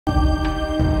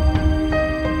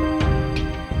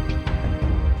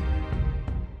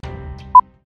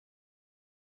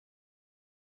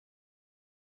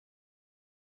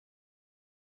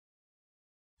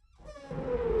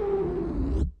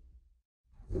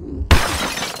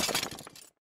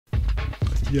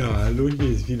Ja, hallo, hier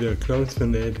ist wieder Klaus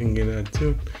von der älteren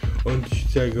Generation und ich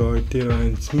zeige heute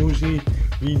ein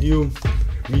Smoothie-Video.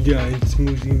 Wieder ein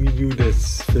Smoothie-Video,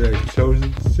 das vielleicht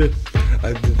tausendste.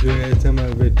 Also zuerst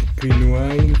einmal wird Quinoa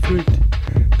eingefüllt,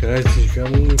 30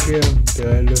 Gramm ungefähr,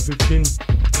 3 Löffelchen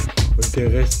und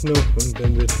der Rest noch, und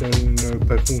dann wird dann eine neue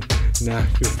Packung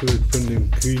nachgefüllt von dem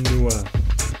Quinoa.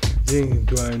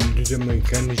 So ein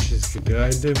südamerikanisches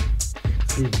Getreide,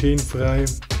 glutenfrei.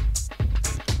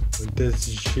 Und das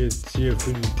ich jetzt hier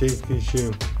für die tägliche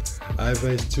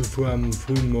Eiweißzufuhr am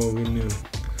frühen Morgen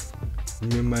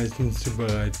mir meistens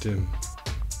zubereite.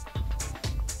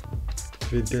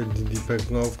 Es wird also die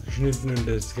Packung aufgeschnitten und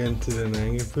das Ganze dann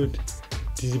eingefüllt.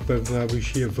 Diese Packung habe ich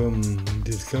hier vom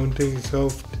Discounter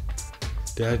gekauft.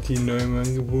 Der hat die neu im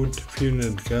Angebot,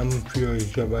 400 Gramm für,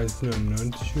 ich glaube,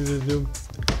 1,99 oder so.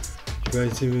 Ich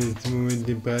weiß jetzt im Moment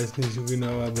den Preis nicht so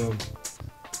genau, aber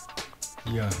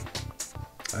ja.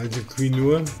 Also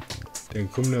Quinoa, dann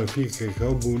kommen noch 4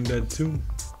 Kakaobohnen dazu,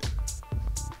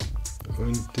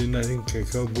 und nach den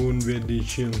Kakaobohnen werde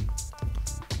ich,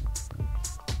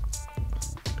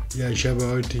 ich habe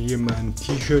heute hier mein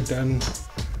T-Shirt an,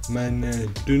 mein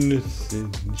dünnes,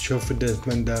 ich hoffe, dass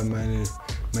man da meine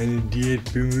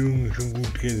Diätbemühungen schon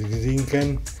gut sehen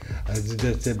kann, also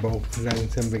dass der Bauch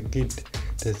langsam weggeht,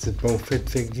 dass das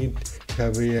Bauchfett weggeht. Ich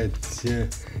habe jetzt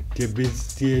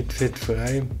Diabetes-Diät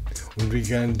fettfrei und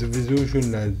vegan sowieso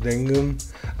schon seit längerem,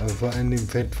 aber vor allem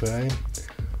fettfrei,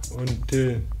 und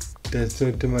das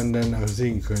sollte man dann auch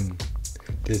sehen können.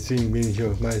 Deswegen bin ich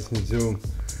auch meistens so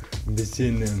ein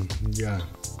bisschen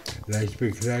leicht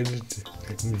bekleidet,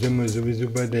 im Sommer sowieso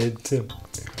bei der Hitze,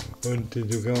 und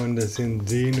so kann man das dann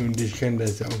sehen und ich kann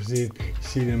das auch sehen. Ich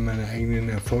sehe dann meine eigenen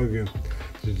Erfolge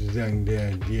sozusagen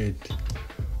der Diät.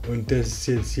 Und das ist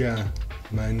jetzt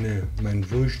mein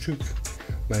Frühstück,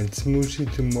 mein Smoothie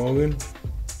zum Morgen.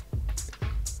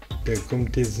 Da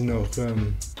kommt jetzt noch, das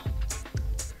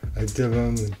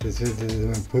wird jetzt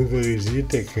mal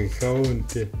pulverisiert, der Kakao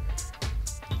und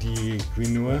die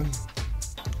Quinoa.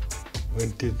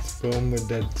 Und jetzt brauchen wir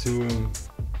dazu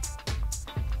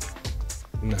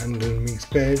einen anderen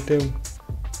Mixbehälter,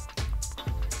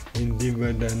 in dem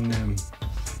wir dann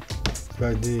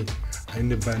quasi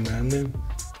eine Banane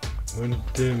und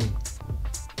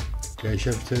ich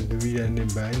habe es heute wieder an den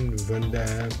Beinen, von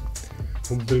daher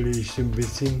humpel ich so ein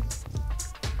bisschen.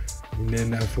 In der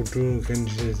Nachvertonung kann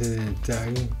ich das jetzt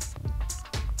sagen.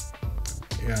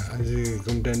 Ja, also hier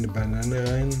kommt eine Banane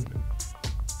rein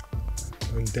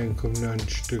und dann kommt noch ein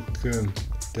Stück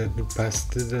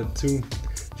Dattelpaste dazu.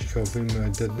 Ich kaufe immer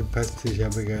Dattelpaste, ich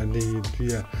habe gerade jetzt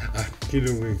wieder 8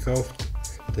 Kilo gekauft.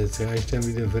 Das reicht dann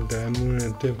wieder für 3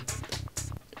 Monate.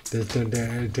 Das ist noch der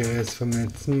alte Rest vom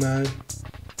letzten Mal.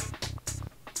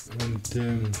 Und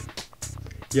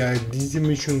diese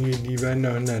Mischung hier, die war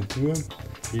noch Natur.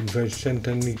 Jedenfalls stand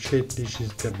da nichts Schädliches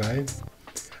dabei.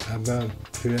 Aber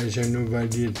vielleicht auch nur, weil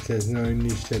die jetzt das Neue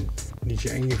nicht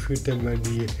eingeführt haben, weil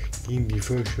die gegen die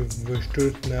Vorschriften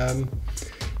verstoßen haben.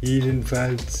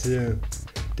 Jedenfalls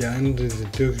der andere,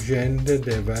 der türkische Händler,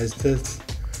 der weiß das.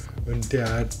 Und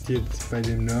der hat jetzt bei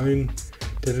dem neuen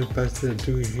Dattelpaste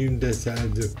dazu geschrieben, dass da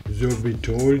also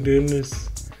Sorbitol drin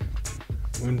ist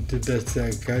und dass da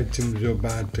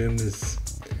Calciumsorbat drin ist.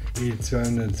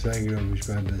 E202, glaube ich,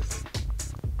 war das.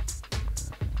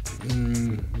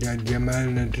 Die haben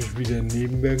alle natürlich wieder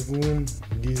Nebenwirkungen.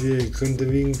 Diese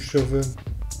Konservierungsstoffe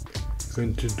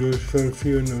können zu Durchfall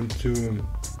führen und zu,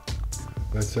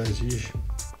 was weiß ich.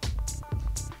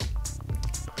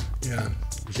 Ja,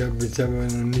 ich habe jetzt aber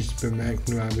noch nichts bemerkt,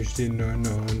 nur habe ich den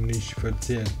noch nicht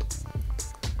verzehrt.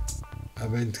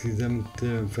 Aber insgesamt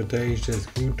verträge ich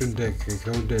das gut, und der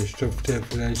Kakao, der stopft ja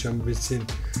vielleicht auch ein bisschen,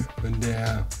 von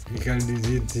daher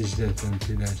egalisiert sich das dann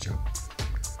vielleicht auch.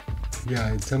 Ja,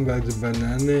 jetzt haben wir also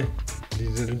Banane,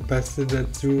 diese Paste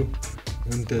dazu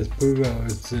und das Pulver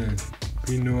aus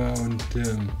Quinoa und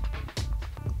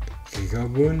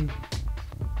Kakaobohnen.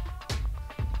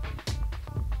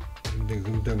 Und dann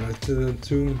kommt da Wasser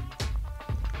dazu.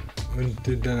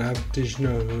 Und dann habe ich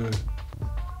noch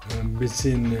ein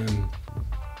bisschen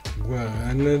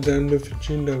Guarana, da ein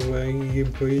Löffelchen da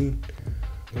reingegeben vorhin,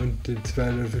 und 2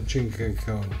 Löffelchen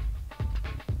Kakao.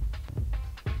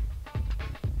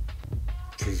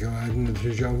 Kakao hat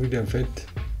natürlich auch wieder Fett,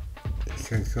 das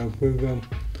Kakaopulver,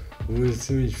 wo es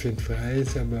ziemlich fettfrei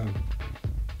ist, aber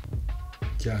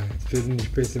es wird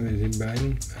nicht besser mit den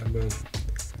Beinen, aber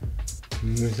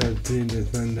man muss halt sehen,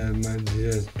 dass man da mal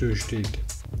das durchsteht.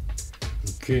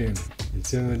 Okay,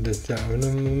 jetzt werden wir das da auch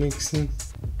noch mal mixen.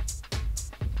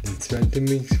 Der zweite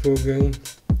Mixvorgang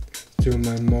zu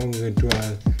meinem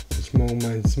Morgenritual, dass ich morgen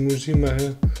meinen Smoothie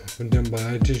mache, und dann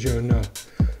bereite ich auch noch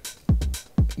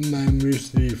mein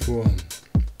Müsli vor.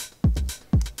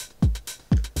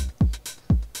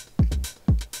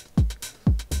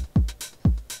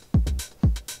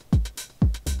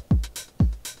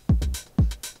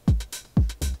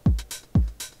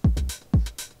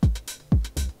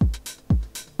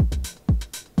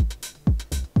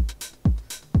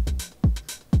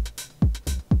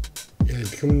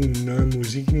 Jetzt kommt eine neue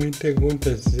Musik im Hintergrund,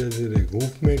 das ist also der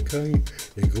Groovemacher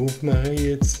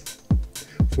jetzt.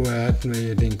 Vorher hatten wir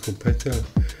ja den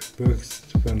Kompressorbox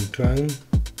von Twang.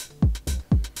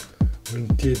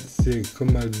 Und jetzt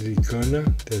kommen also die Körner,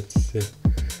 das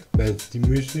war jetzt die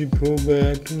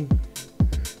Müsli-Vorbereitung.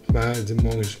 Ich mache also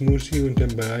morgens Musi und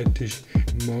dann bereite ich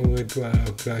im Morgenritual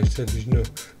auch gleichzeitig noch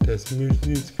das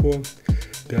Müsli vor.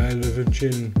 3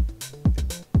 Löffelchen,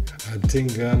 10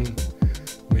 Gramm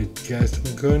mit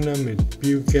Gerstenkörner, mit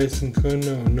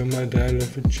Bio-Gerstenkörner und nochmal 3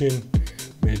 Löffelchen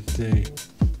mit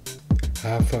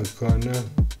Haferkörner,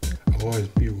 auch aus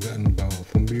Bioanbau,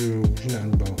 vom biologischen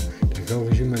Anbau. Da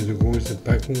kaufe ich immer so große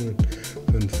Packungen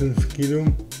von 5 Kilo.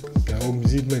 Da oben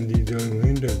sieht man die da im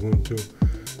Hintergrund, so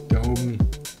da oben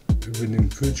über dem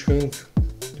Kühlschrank,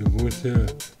 so große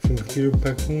 5 Kilo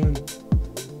Packungen.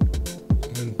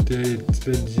 Und jetzt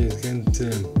werde ich das Ganze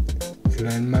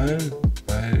klein mahlen,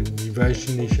 weil die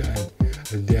weichen nicht ein.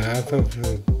 Also der Hafer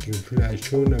vielleicht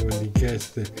schon, aber die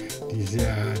Gerste, die ist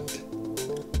sehr hart.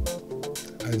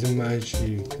 Also mache ich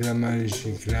die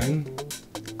klein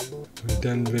und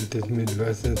dann wird das mit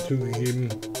Wasser zugegeben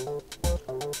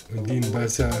und die im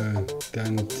Wasser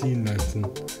dann ziehen lassen,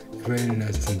 quellen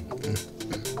lassen.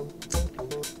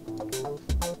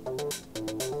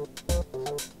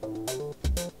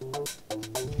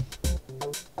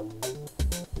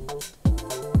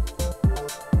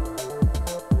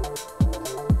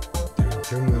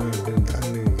 Jetzt haben wir noch das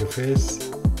andere Gefäß,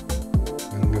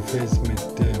 ein Gefäß mit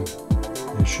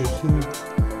eine Schüssel,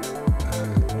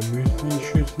 eine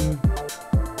Müsli-Schüssel.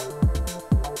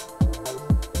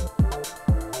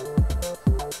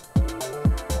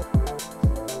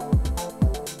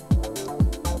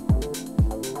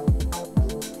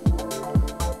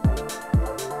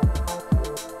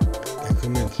 Da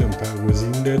kommen jetzt noch ein paar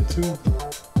Rosinen dazu.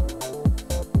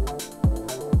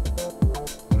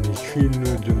 Nicht viel, nur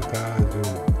so ein paar.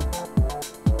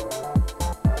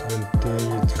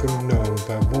 Jetzt kommen noch ein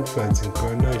paar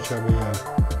Buchweizenkörner. Ich habe ja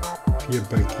 4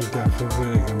 Pakete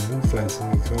 500 Gramm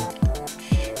Buchweizen gekauft.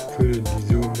 Ich fülle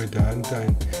die so mit der Hand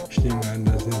ein. Ich nehme an,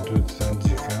 das sind so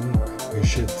 20 Gramm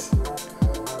geschätzt.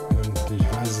 Und ich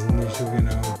weiß es nicht so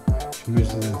genau. Ich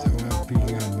müsste das auch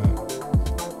abbiegen, aber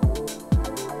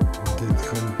und jetzt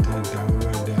kommt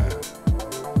darüber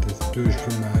das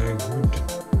durchgemahlene Gut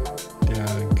der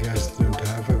Gerste- und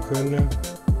Haferkörner.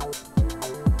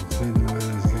 Jetzt werden wir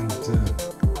das Ganze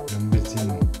noch ein bisschen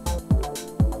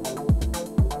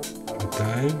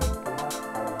verteilen.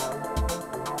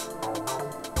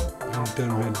 Und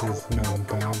dann wird es noch ein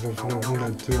paar Haferflocken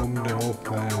dazu oben drauf,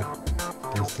 weil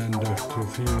das dann doch zu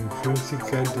viel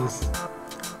Flüssigkeit ist.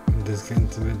 Und das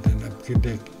Ganze wird dann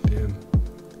abgedeckt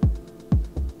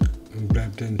und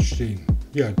bleibt dann stehen.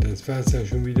 Ja, das war es ja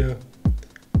schon wieder.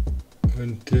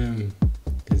 Und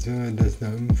jetzt werden wir das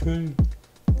noch umfüllen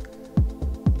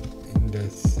in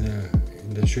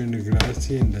das schöne Glas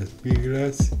hier, in das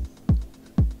Bierglas.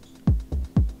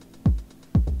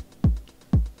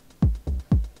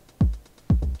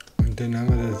 Und dann haben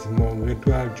wir das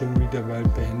Morgenritual schon wieder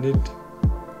bald beendet.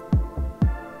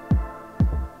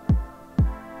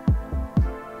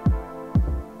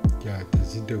 Ja,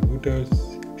 das sieht ja gut aus.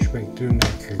 Schmeckt so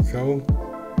nach Kakao.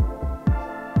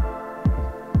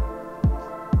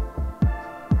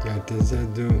 Ja, das ist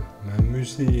also mein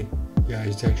Müsli. Ja,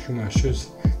 ich sag schon mal Tschüss.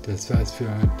 Das war's für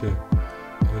heute.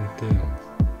 Und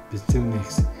bis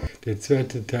demnächst. Der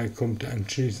zweite Teil kommt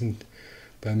anschließend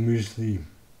beim Müsli.